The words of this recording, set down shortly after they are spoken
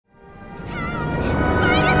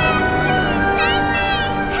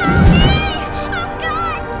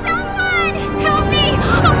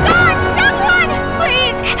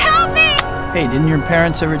Hey, didn't your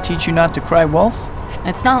parents ever teach you not to cry wolf?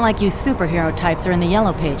 It's not like you superhero types are in the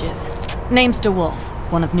yellow pages. Name's Dewolff,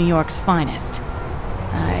 one of New York's finest.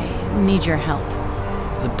 I need your help.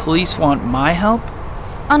 The police want my help?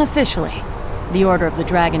 Unofficially. The Order of the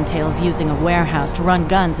Dragon Tail's using a warehouse to run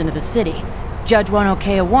guns into the city. Judge won't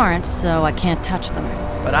okay a warrant, so I can't touch them.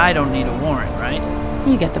 But I don't need a warrant, right?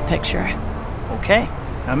 You get the picture. Okay,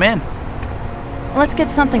 I'm in. Let's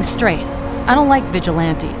get something straight. I don't like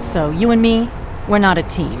vigilantes, so you and me, we're not a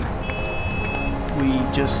team. We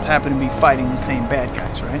just happen to be fighting the same bad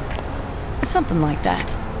guys, right? Something like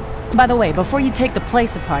that. By the way, before you take the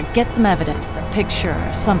place apart, get some evidence, a picture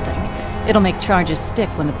or something. It'll make charges stick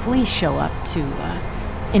when the police show up to,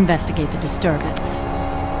 investigate the disturbance.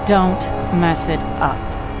 Don't mess it up.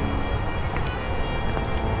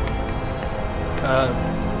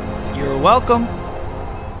 You're welcome.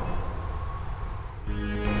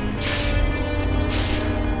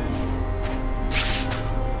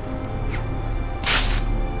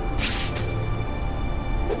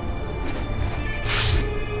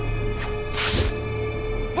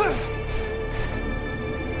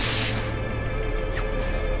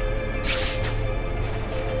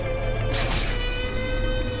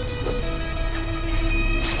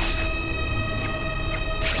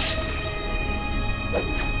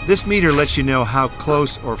 This meter lets you know how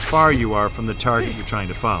close or far you are from the target you're trying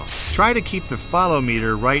to follow. Try to keep the follow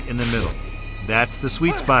meter right in the middle. That's the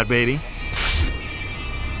sweet spot, baby.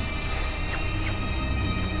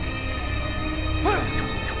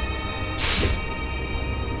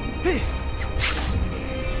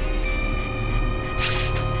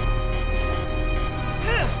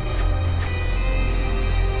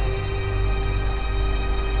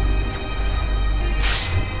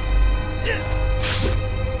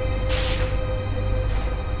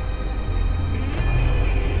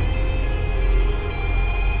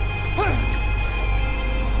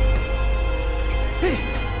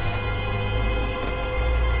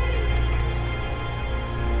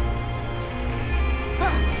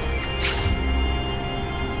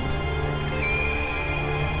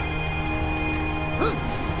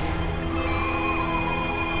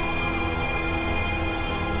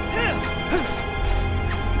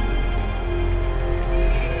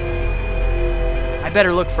 I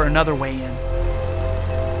better look for another way in.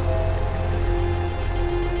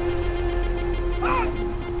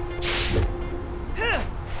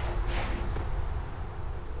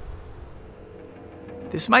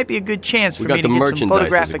 This might be a good chance for me to get some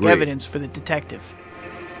photographic evidence for the detective.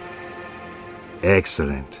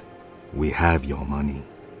 Excellent. We have your money.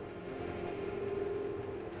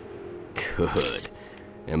 Good.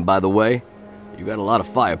 And by the way, you got a lot of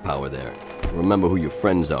firepower there. Remember who your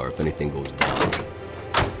friends are if anything goes down.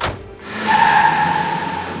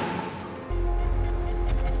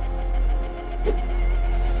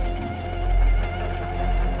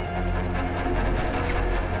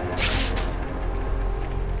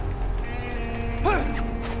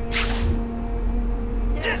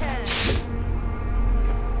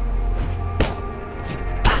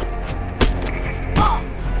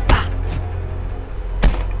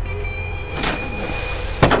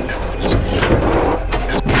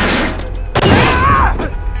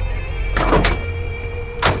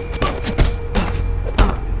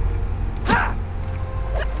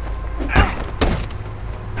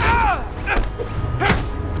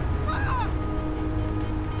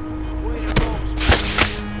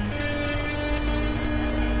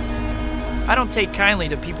 I don't take kindly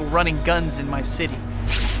to people running guns in my city.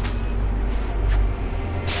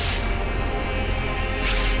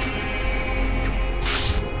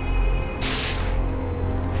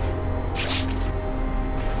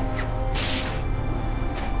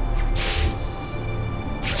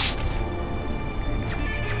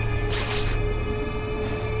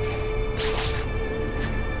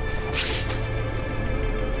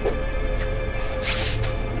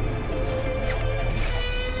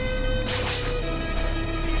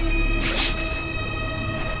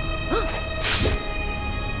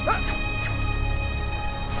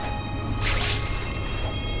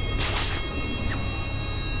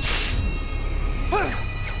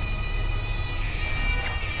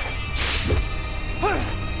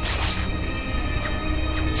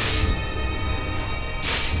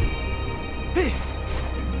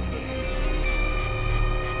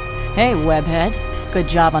 Hey, Webhead. Good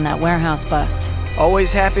job on that warehouse bust.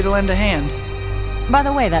 Always happy to lend a hand. By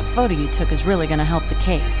the way, that photo you took is really gonna help the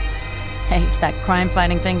case. Hey, if that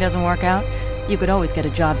crime-fighting thing doesn't work out, you could always get a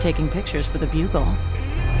job taking pictures for the Bugle.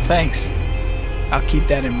 Thanks. I'll keep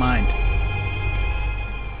that in mind.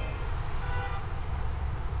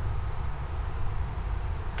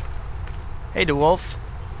 Hey, Dewolff.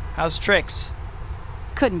 How's tricks?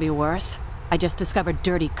 Couldn't be worse. I just discovered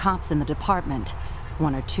dirty cops in the department.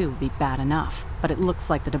 1 or 2 would be bad enough, but it looks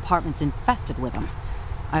like the department's infested with them.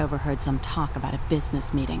 I overheard some talk about a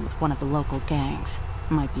business meeting with one of the local gangs.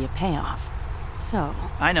 Might be a payoff. So...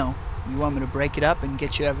 I know. You want me to break it up and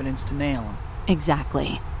get you evidence to nail them.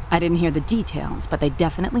 Exactly. I didn't hear the details, but they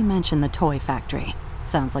definitely mentioned the toy factory.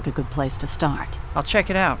 Sounds like a good place to start. I'll check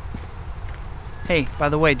it out. Hey, by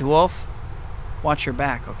the way, Dewolff, watch your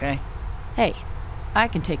back, okay? Hey, I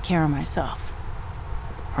can take care of myself.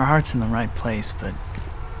 Her heart's in the right place, but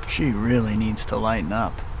she really needs to lighten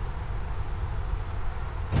up.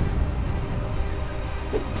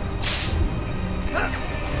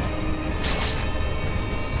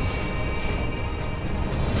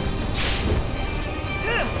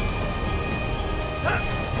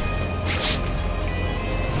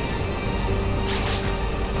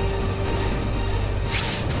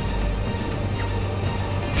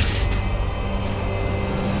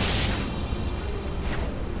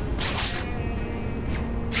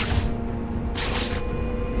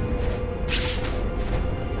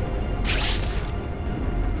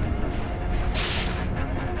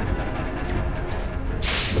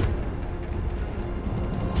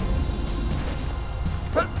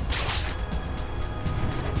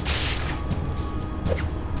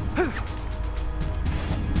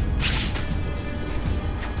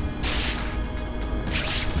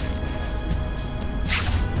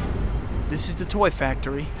 This is the toy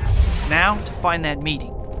factory. Now to find that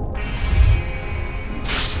meeting.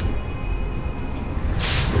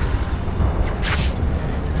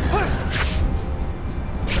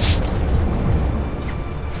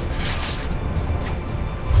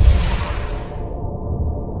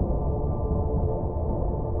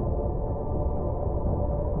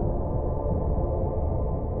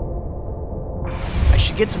 I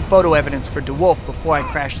should get some photo evidence for Dewolff before I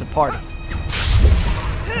crash the party.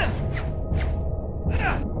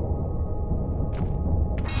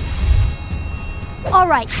 All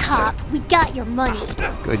right, cop, we got your money.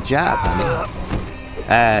 Good job,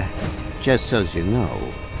 honey. Just so you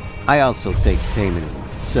know, I also take payment of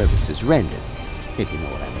services rendered, if you know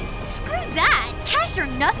what I mean. Screw that, cash or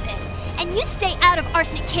nothing. And you stay out of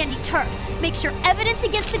Arsenic Candy turf. Make sure evidence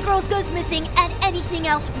against the girls goes missing and anything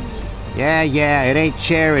else we need. Yeah, it ain't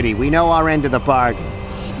charity. We know our end of the bargain.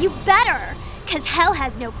 You better, cause hell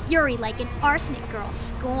has no fury like an arsenic girl's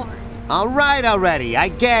scorn. All right already, I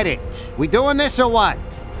get it. We doing this or what?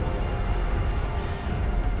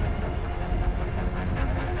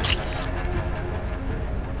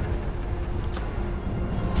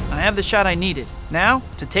 I have the shot I needed. Now,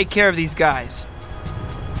 to take care of these guys.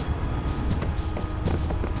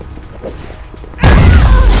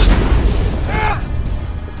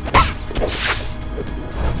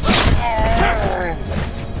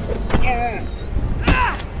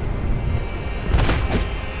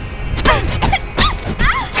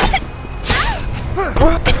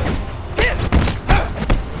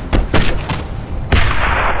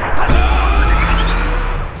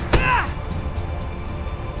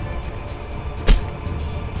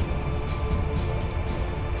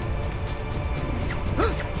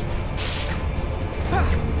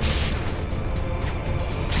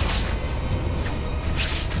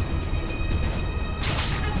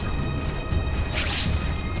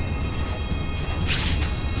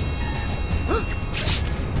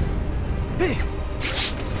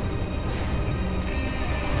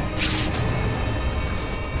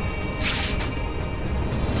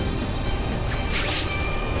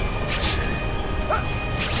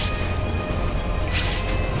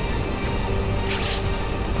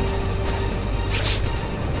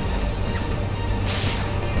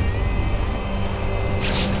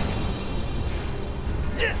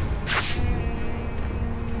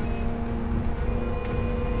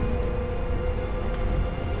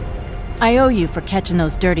 I owe you for catching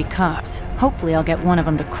those dirty cops. Hopefully I'll get one of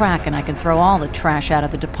them to crack and I can throw all the trash out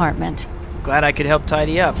of the department. Glad I could help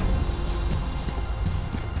tidy up.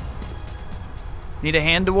 Need a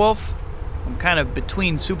hand, Dewolff? I'm kind of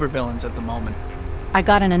between supervillains at the moment. I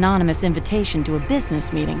got an anonymous invitation to a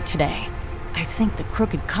business meeting today. I think the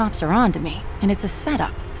crooked cops are onto me, and it's a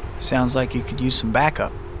setup. Sounds like you could use some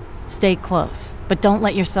backup. Stay close, but don't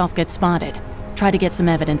let yourself get spotted. Try to get some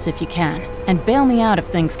evidence if you can, and bail me out if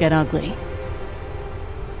things get ugly.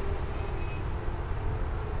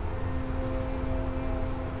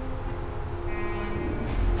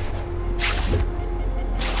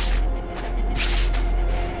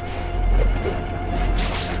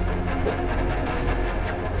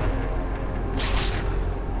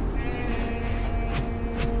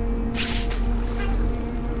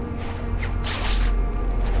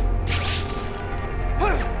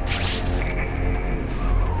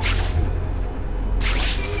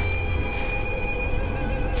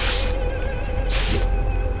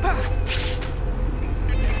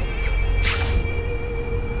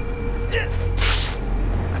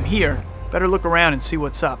 Better look around and see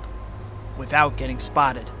what's up, without getting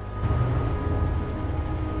spotted.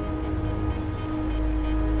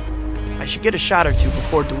 I should get a shot or two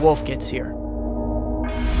before Dewolff gets here.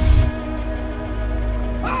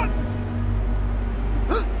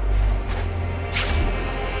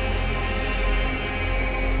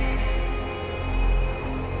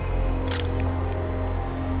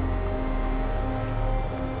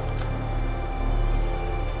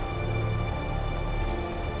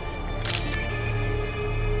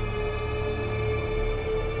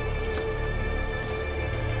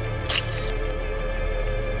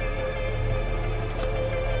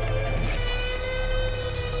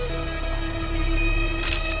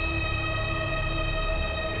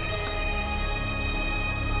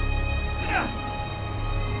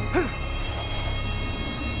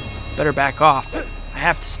 Better back off. I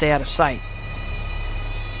have to stay out of sight.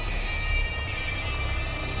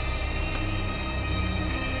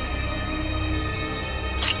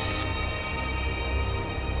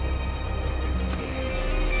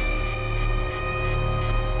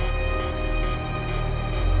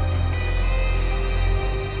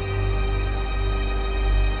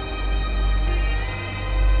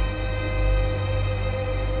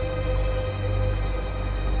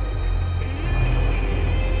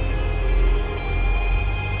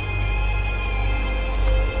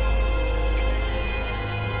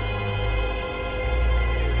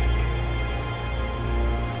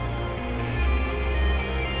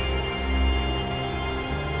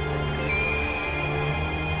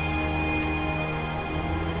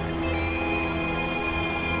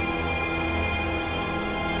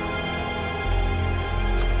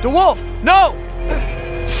 Dewolff, no!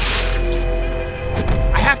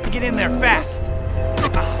 I have to get in there fast.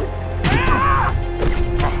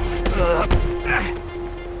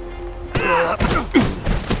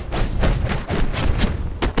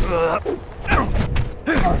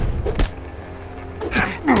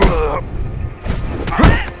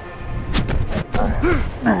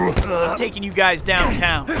 I'm taking you guys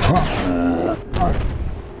downtown.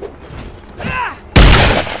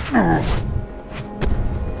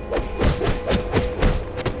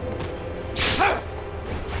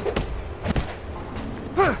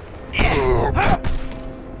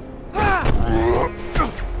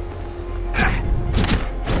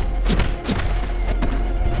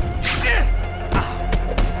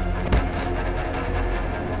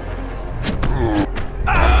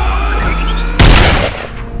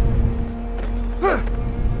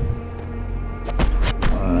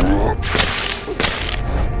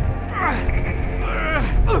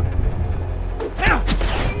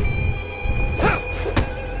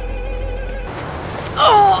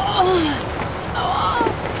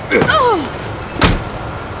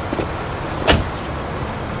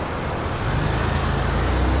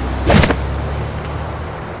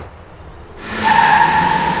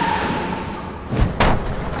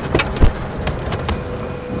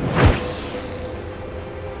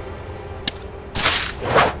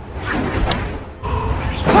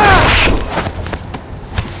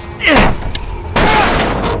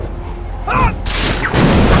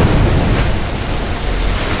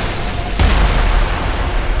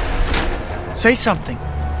 Say something.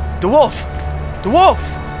 Dewolff! Dewolff!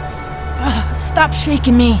 Stop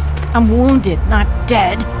shaking me. I'm wounded, not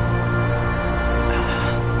dead.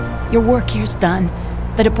 Your work here's done.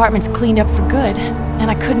 The department's cleaned up for good,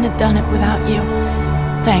 and I couldn't have done it without you.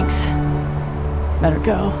 Thanks. Better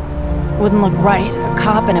go. Wouldn't look right, a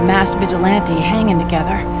cop and a masked vigilante hanging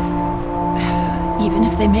together. Even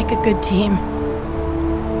if they make a good team.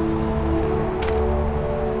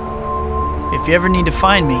 If you ever need to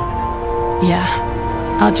find me,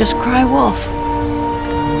 Yeah, I'll just cry wolf.